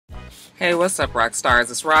Hey, what's up, rock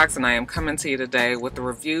stars? It's Rox, and I am coming to you today with a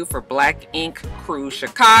review for Black Ink Cruise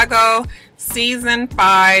Chicago, Season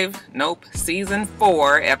 4,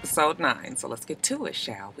 Episode 9. So let's get to it,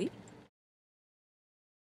 shall we?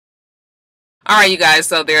 Alright, you guys,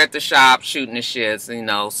 so they're at the shop shooting the shits, you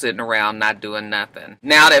know, sitting around not doing nothing.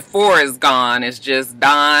 Now that 4 is gone, it's just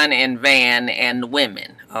Don and Van and the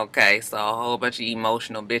women. Okay, so a whole bunch of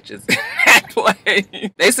emotional bitches in that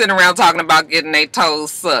way. They sitting around talking about getting their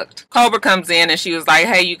toes sucked. Cobra comes in and she was like,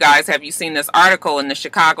 hey, you guys, have you seen this article in the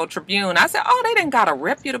Chicago Tribune? I said, oh, they didn't got a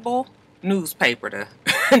reputable newspaper to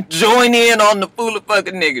join in on the fool of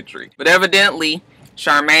fucking niggotry. But evidently,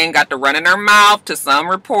 Charmaine got to running her mouth to some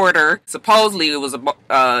reporter. Supposedly it was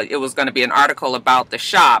going to be an article about the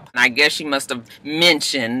shop. And I guess she must have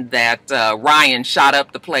mentioned that Ryan shot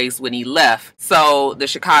up the place when he left. So the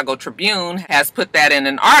Chicago Tribune has put that in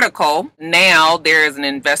an article. Now there is an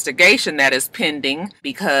investigation that is pending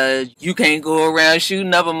because you can't go around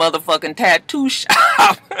shooting up a motherfucking tattoo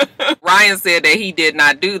shop. Ryan said that he did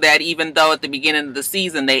not do that, even though at the beginning of the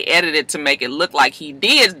season they edited to make it look like he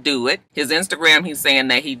did do it. His Instagram, he's saying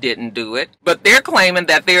that he didn't do it. But they're claiming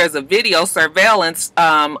that there is a video surveillance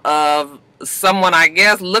of someone, I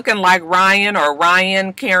guess, looking like Ryan, or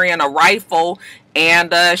Ryan carrying a rifle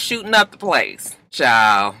and shooting up the place.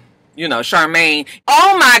 Ciao. You know, Charmaine,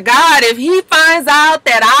 oh my God, if he finds out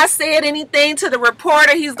that I said anything to the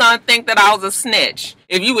reporter, he's gonna think that I was a snitch.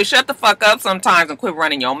 If you would shut the fuck up sometimes and quit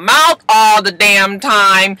running your mouth all the damn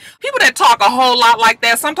time. People that talk a whole lot like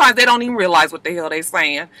that, sometimes they don't even realize what the hell they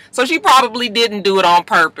saying. So she probably didn't do it on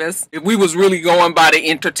purpose. If we was really going by the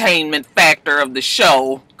entertainment factor of the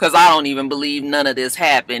show, because I don't even believe none of this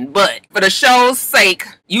happened. But for the show's sake,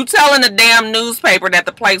 you telling the damn newspaper that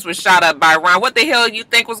the place was shot up by Ryan, what the hell you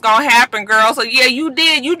think was going to happen, girl? So yeah, you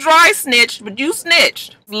did. You dry snitched, but you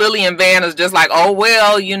snitched. Lily and Van is just like, oh,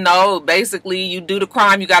 well, you know, basically you do the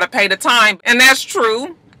crime, you got to pay the time. And that's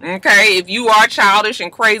true. Okay, if you are childish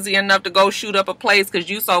and crazy enough to go shoot up a place because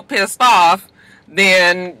you so pissed off,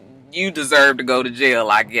 then you deserve to go to jail,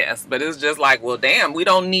 I guess. But it's just like, well, damn, we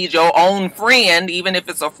don't need your own friend, even if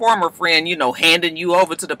it's a former friend, you know, handing you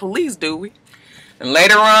over to the police, do we? And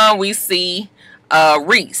later on, we see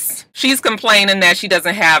Reese. She's complaining that she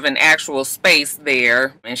doesn't have an actual space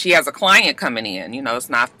there, and she has a client coming in. You know, it's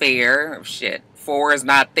not fair. Shit, 4 is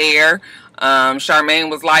not there. Charmaine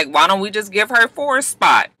was like, why don't we just give her 4's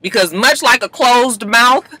spot? Because much like a closed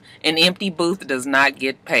mouth, an empty booth does not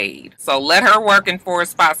get paid. So let her work in 4's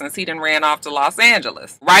spot since he done ran off to Los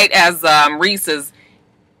Angeles. Right as Reese is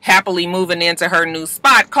happily moving into her new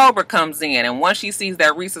spot, Cobra comes in. And once she sees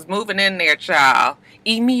that Reese is moving in there, child,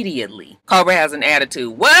 immediately Cobra has an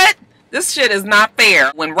attitude. What? This shit is not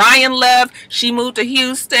fair. When Ryan left, she moved to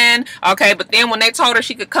Houston. Okay, but then when they told her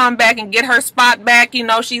she could come back and get her spot back, you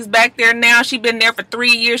know, she's back there now. She been there for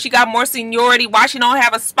 3 years. She got more seniority. Why she don't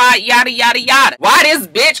have a spot? Yada, yada, yada. Why this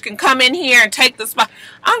bitch can come in here and take the spot?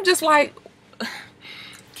 I'm just like,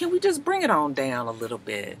 can we just bring it on down a little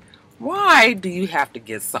bit? Why do you have to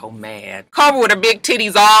get so mad? Cobra with her big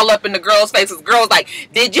titties all up in the girl's faces. Girl's like,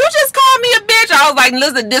 did you just call me a bitch? I was like,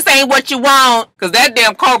 listen, this ain't what you want. Because that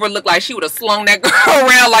damn Cobra looked like she would have slung that girl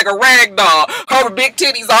around like a rag doll. Cobra big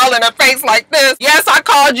titties all in her face like this. Yes, I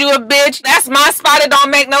called you a bitch. That's my spot. It don't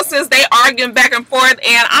make no sense. They arguing back and forth.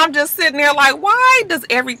 And I'm just sitting there like, why does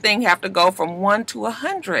everything have to go from 1 to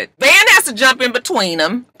 100? Van has to jump in between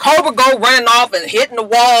them. Cobra go running off and hitting the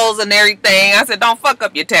walls and everything. I said, don't fuck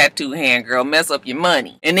up your tattoo hand, girl, mess up your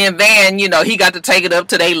money. And then Van, you know, he got to take it up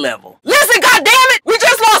to their level. Listen, goddammit, we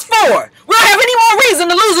just lost 4. We don't have any more reason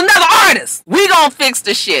to lose another artist. We gonna fix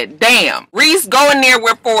the shit. Damn. Reese, go in there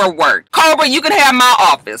where 4 worked. Cobra, you can have my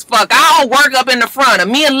office. Fuck, I'll work up in the front.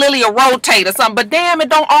 Me and Lily will rotate or something. But damn, it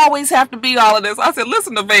don't always have to be all of this. I said,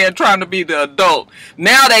 listen to Van trying to be the adult.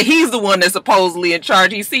 Now that he's the one that's supposedly in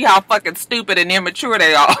charge, he see how fucking stupid and immature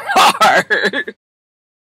they all are.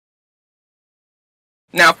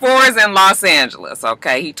 Now, 4 is in Los Angeles,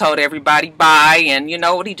 okay? He told everybody bye, and you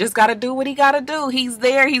know what? He just got to do what he got to do. He's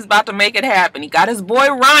there. He's about to make it happen. He got his boy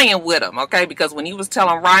Ryan with him, okay? Because when he was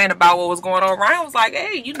telling Ryan about what was going on, Ryan was like,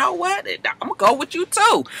 hey, you know what? I'm going to go with you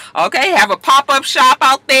too, okay? Have a pop-up shop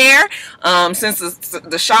out there. Since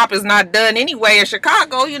the shop is not done anyway in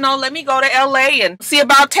Chicago, you know, let me go to L.A. and see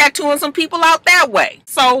about tattooing some people out that way.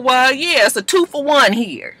 So, yeah, it's a 2-for-1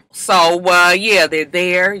 here. So, yeah, they're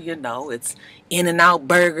there, you know, it's In-N-Out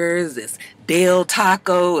Burgers, it's Del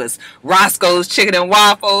Taco, it's Roscoe's Chicken and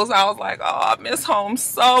Waffles. I was like, oh, I miss home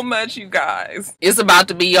so much, you guys. It's about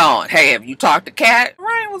to be on. Hey, have you talked to Kat?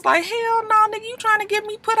 Ryan was like, hell no, nigga, you trying to get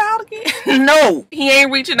me put out again? No, he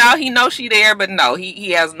ain't reaching out. He knows she there, but no,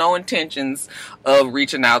 he has no intentions of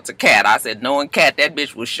reaching out to Kat. I said, knowing Kat, that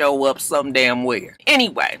bitch will show up some damn where.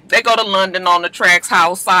 Anyway, they go to London on the Track's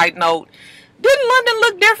house. Side note, didn't London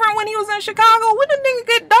look different when he was in Chicago? When did nigga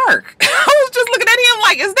get dark? I was just looking at him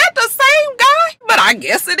like, is that the same guy? But I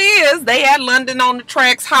guess it is. They had London on the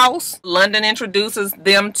Track's house. London introduces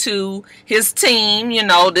them to his team. You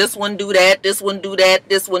know, this one do that, this one do that,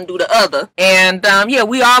 this one do the other. And yeah,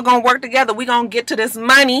 we all gonna work together. We gonna get to this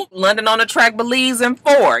money. London on the Track believes in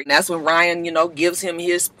 4. And that's when Ryan, you know, gives him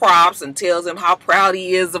his props and tells him how proud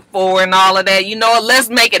he is of 4 and all of that. You know, let's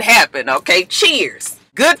make it happen, okay? Cheers.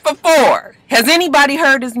 Good for 4. Has anybody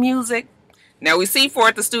heard his music? Now we see 4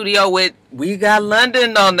 at the studio with, we got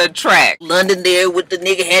London on the track. London there with the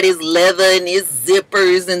nigga had his leather and his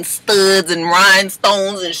zippers and studs and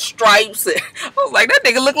rhinestones and stripes. And I was like, that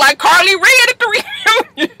nigga look like Carly Rae at the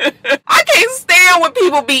reunion. I can't stand when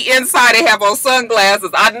people be inside and have on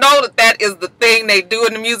sunglasses. I know that is the thing they do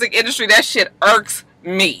in the music industry. That shit irks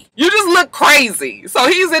me. You just look crazy. So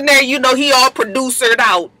he's in there, you know, he all producered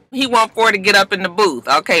out. He want 4 to get up in the booth.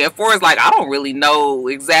 Okay, and 4 is like, I don't really know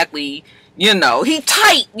exactly, you know, he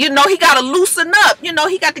tight, you know, he got to loosen up, you know,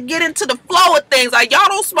 he got to get into the flow of things. Like, y'all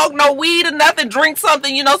don't smoke no weed or nothing, drink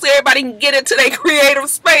something, you know, so everybody can get into their creative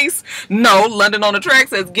space. No, London on the Track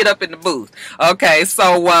says get up in the booth. Okay,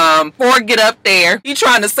 so 4 get up there. He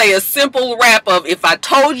trying to say a simple rap of, if I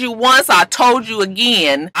told you once, I told you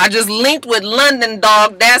again. I just linked with London,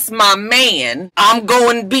 dog, that's my man. I'm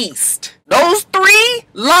going beast. Those 3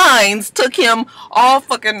 lines took him all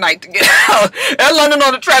fucking night to get out. And London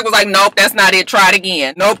on the Track was like, nope, that's not it. Try it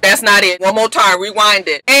again. Nope, that's not it. One more time. Rewind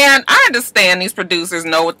it. And I understand these producers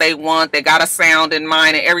know what they want. They got a sound in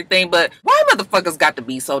mind and everything. But why motherfuckers got to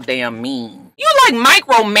be so damn mean? You like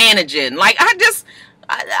micromanaging. Like,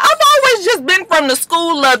 I've always just been from the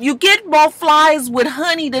school of, you get more flies with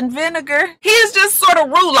honey than vinegar. He's just sort of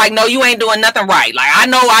rude, like, no, you ain't doing nothing right. Like, I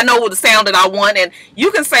know the sound that I want, and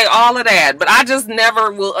you can say all of that, but I just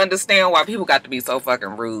never will understand why people got to be so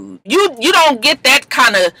fucking rude. You don't get that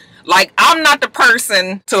kind of, like, I'm not the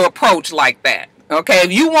person to approach like that. Okay,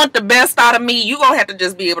 if you want the best out of me, you gonna have to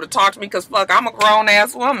just be able to talk to me, because fuck, I'm a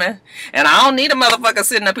grown-ass woman. And I don't need a motherfucker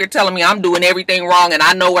sitting up here telling me I'm doing everything wrong and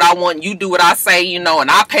I know what I want and you do what I say, you know,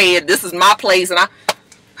 and I pay it. This is my place and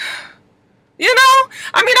you know,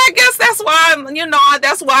 I mean, I guess that's why, you know,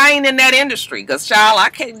 that's why I ain't in that industry. Because, child, I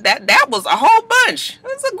can't, that was a whole bunch.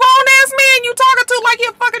 It's a grown-ass man you talking to like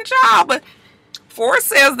you're a fucking child, but 4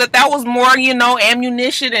 says that was more, you know,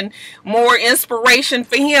 ammunition and more inspiration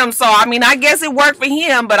for him. So, I mean, I guess it worked for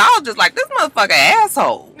him, but I was just like, this motherfucker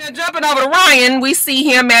asshole. Now, jumping over to Ryan, we see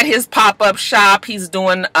him at his pop-up shop. He's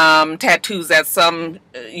doing tattoos at some,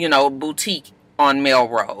 you know, boutique on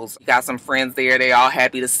Melrose. He got some friends there. They all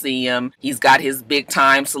happy to see him. He's got his big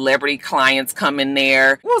time celebrity clients coming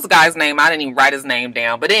there. What was the guy's name? I didn't even write his name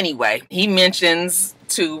down. But anyway, he mentions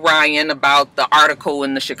to Ryan about the article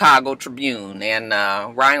in the Chicago Tribune, and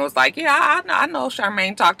Ryan was like, yeah, I know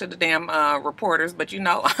Charmaine talked to the damn reporters, but you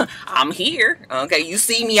know, I'm here. Okay, you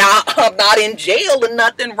see me out, I'm not in jail or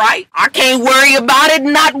nothing, right? I can't worry about it,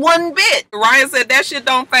 not one bit. Ryan said that shit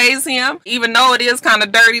don't faze him, even though it is kind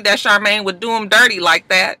of dirty that Charmaine would do him dirty like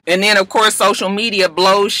that. And then of course social media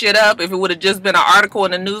blows shit up. If it would have just been an article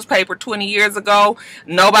in the newspaper 20 years ago,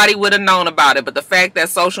 nobody would have known about it. But the fact that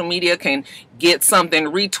social media can get something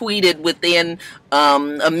retweeted within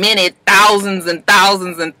a minute, thousands and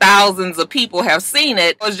thousands and thousands of people have seen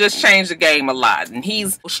it, it's just changed the game a lot. And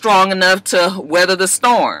he's strong enough to weather the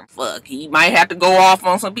storm. Fuck, he might have to go off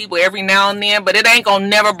on some people every now and then, but it ain't gonna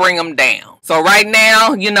never bring him down. So right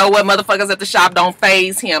now, you know what, motherfuckers at the shop don't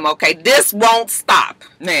faze him, okay? This won't stop.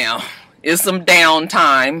 Now, it's some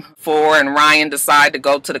downtime. 4 and Ryan decide to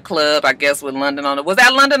go to the club, I guess, with London on it. Was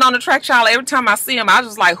that London on the Track, child? Every time I see him, I was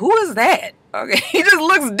just like, who is that? Okay, he just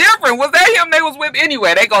looks different. Was that him they was with?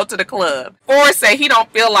 Anyway, they go to the club. 4 say he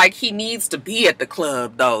don't feel like he needs to be at the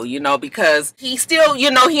club, though, you know, because he still,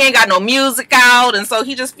 you know, he ain't got no music out, and so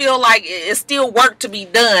he just feel like it's still work to be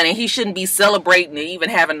done, and he shouldn't be celebrating and even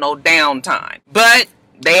having no downtime. But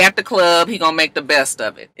They at the club, he gonna make the best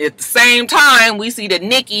of it. At the same time, we see that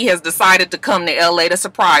Nikki has decided to come to LA to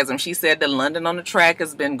surprise him. She said that London on the Track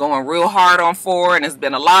has been going real hard on 4 and it's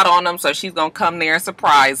been a lot on him, so she's gonna come there and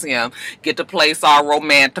surprise him. Get the place all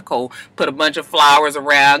romantical, put a bunch of flowers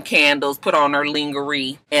around, candles, put on her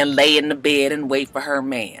lingerie, and lay in the bed and wait for her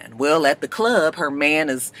man. Well, at the club, her man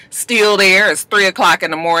is still there. It's 3 o'clock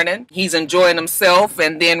in the morning. He's enjoying himself,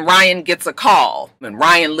 and then Ryan gets a call. And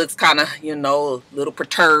Ryan looks kind of, you know, a little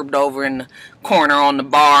perturbed over in the corner on the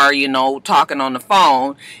bar, you know, talking on the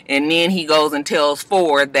phone. And then he goes and tells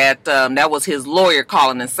Ford that that was his lawyer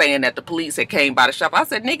calling and saying that the police had came by the shop. I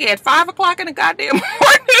said, nigga, at 5 o'clock in the goddamn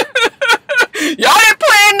morning. Y'all ain't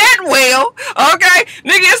playing that well, okay?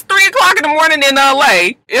 Nigga, it's 3 o'clock in the morning in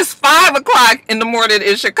LA. It's 5 o'clock in the morning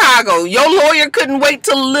in Chicago. Your lawyer couldn't wait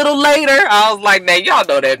till a little later. I was like, now y'all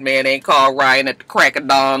know that man ain't called Ryan at the crack of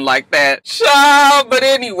dawn like that. Sure, but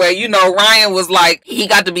anyway, you know, Ryan was like, he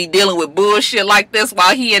got to be dealing with bullshit like this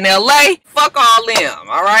while he in LA. Fuck all them,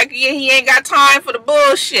 all right? He ain't got time for the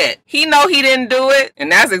bullshit. He know he didn't do it,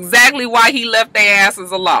 and that's exactly why he left their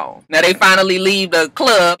asses alone. Now they finally leave the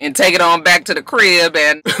club and take it on back to the crib,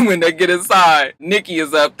 and when they get inside, Nikki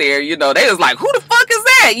is up there, you know, they was like, who the fuck is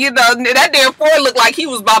that? You know, that damn Ford looked like he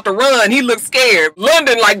was about to run. He looked scared.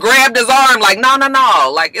 London like grabbed his arm like,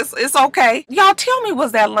 no, like it's okay. Y'all tell me,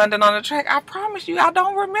 was that London on the Track? I promise you, I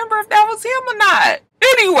don't remember if that was him or not.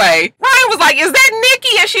 Anyway, Ryan was like, is that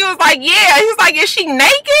Nikki? And she was like, yeah. He was like, is she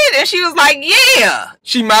naked? And she was like, yeah.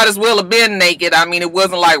 She might as well have been naked. I mean, it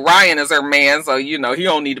wasn't like Ryan is her man, so, you know, he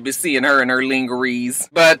don't need to be seeing her in her lingeries.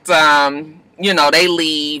 But, you know, they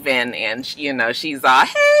leave, and you know, she's all,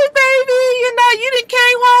 hey, baby, you know, you done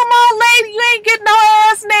came home all late. You ain't getting no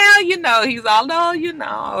ass now. You know, he's all, no, you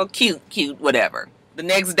know, cute, whatever. The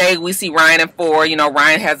next day, we see Ryan and Ford. You know,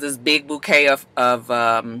 Ryan has this big bouquet of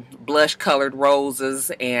blush-colored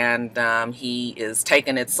roses, and he is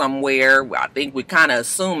taking it somewhere. I think we're kind of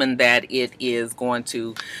assuming that it is going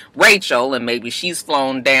to Rachel, and maybe she's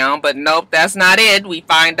flown down. But nope, that's not it. We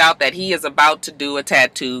find out that he is about to do a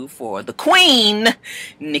tattoo for the Queen,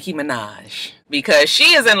 Nicki Minaj, because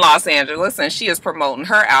she is in Los Angeles and she is promoting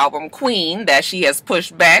her album Queen that she has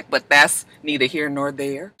pushed back, but that's neither here nor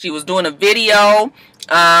there. She was doing a video.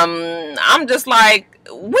 I'm just like,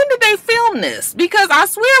 when did they film this? Because I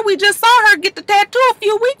swear we just saw her get the tattoo a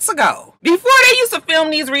few weeks ago. Before, they used to film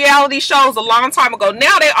these reality shows a long time ago.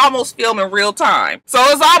 Now they almost film in real time. So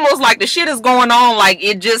it's almost like the shit is going on like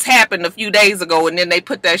it just happened a few days ago, and then they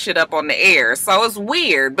put that shit up on the air. So it's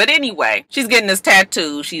weird. But anyway, she's getting this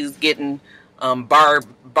tattoo. She's getting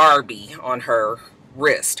Barbie on her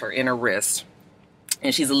wrist, her inner wrist.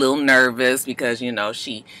 And she's a little nervous because, you know,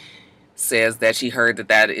 she says that she heard that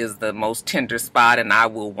that is the most tender spot, and I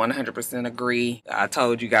will 100% agree. I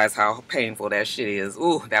told you guys how painful that shit is.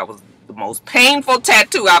 Ooh, that was the most painful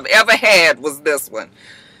tattoo I've ever had, was this one.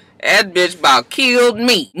 That bitch about killed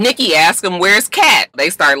me. Nikki asked him, where's Kat?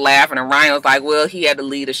 They started laughing, and Ryan was like, well, he had to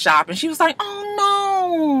leave the shop. And she was like, oh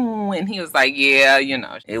no. And he was like, yeah, you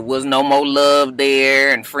know, it was no more love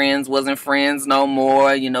there, and friends wasn't friends no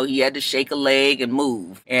more. You know, he had to shake a leg and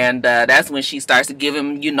move. And that's when she starts to give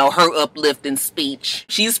him, you know, her uplifting speech.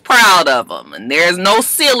 She's proud of him, and there's no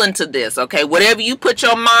ceiling to this, okay? Whatever you put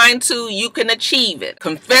your mind to, you can achieve it.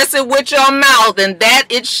 Confess it with your mouth, and that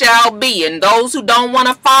it shall be. And those who don't want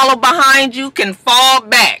to follow behind you can fall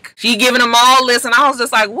back. She giving them all this, and I was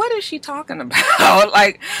just like, what is she talking about?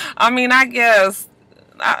 Like, I mean, I guess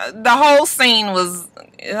the whole scene was,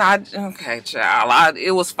 okay, child,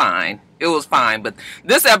 it was fine. It was fine, but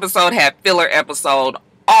this episode had filler episode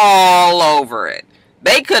all over it.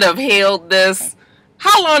 They could have held this.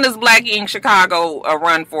 How long does Black Ink Chicago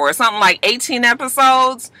run for? Something like 18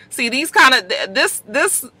 episodes? See, these kind of,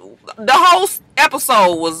 the whole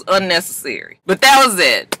episode was unnecessary. But that was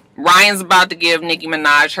it. Ryan's about to give Nicki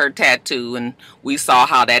Minaj her tattoo, and we saw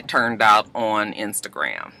how that turned out on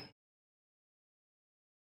Instagram.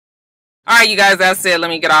 Alright, you guys, that's it.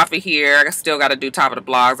 Let me get off of here. I still got to do Top of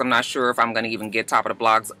the Blogs. I'm not sure if I'm going to even get Top of the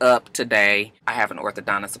Blogs up today. I have an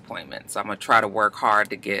orthodontist appointment, so I'm going to try to work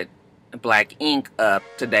hard to get Black Ink up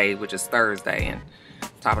today, which is Thursday, and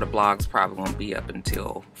Top of the Blogs probably won't be up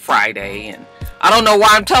until Friday. And I don't know why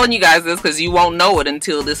I'm telling you guys this, because you won't know it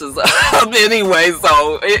until this is up anyway.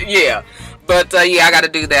 So yeah, but yeah, I got to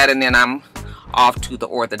do that, and then I'm off to the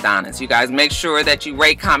orthodontist. You guys make sure that you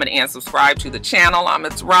rate, comment, and subscribe to the channel. I'm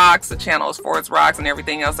itsrox. The channel is for itsrox, and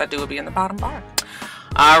everything else I do will be in the bottom bar.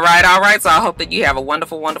 All right. So I hope that you have a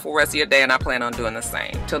wonderful, wonderful rest of your day, and I plan on doing the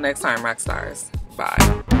same. Till next time, rock stars.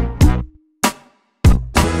 Bye.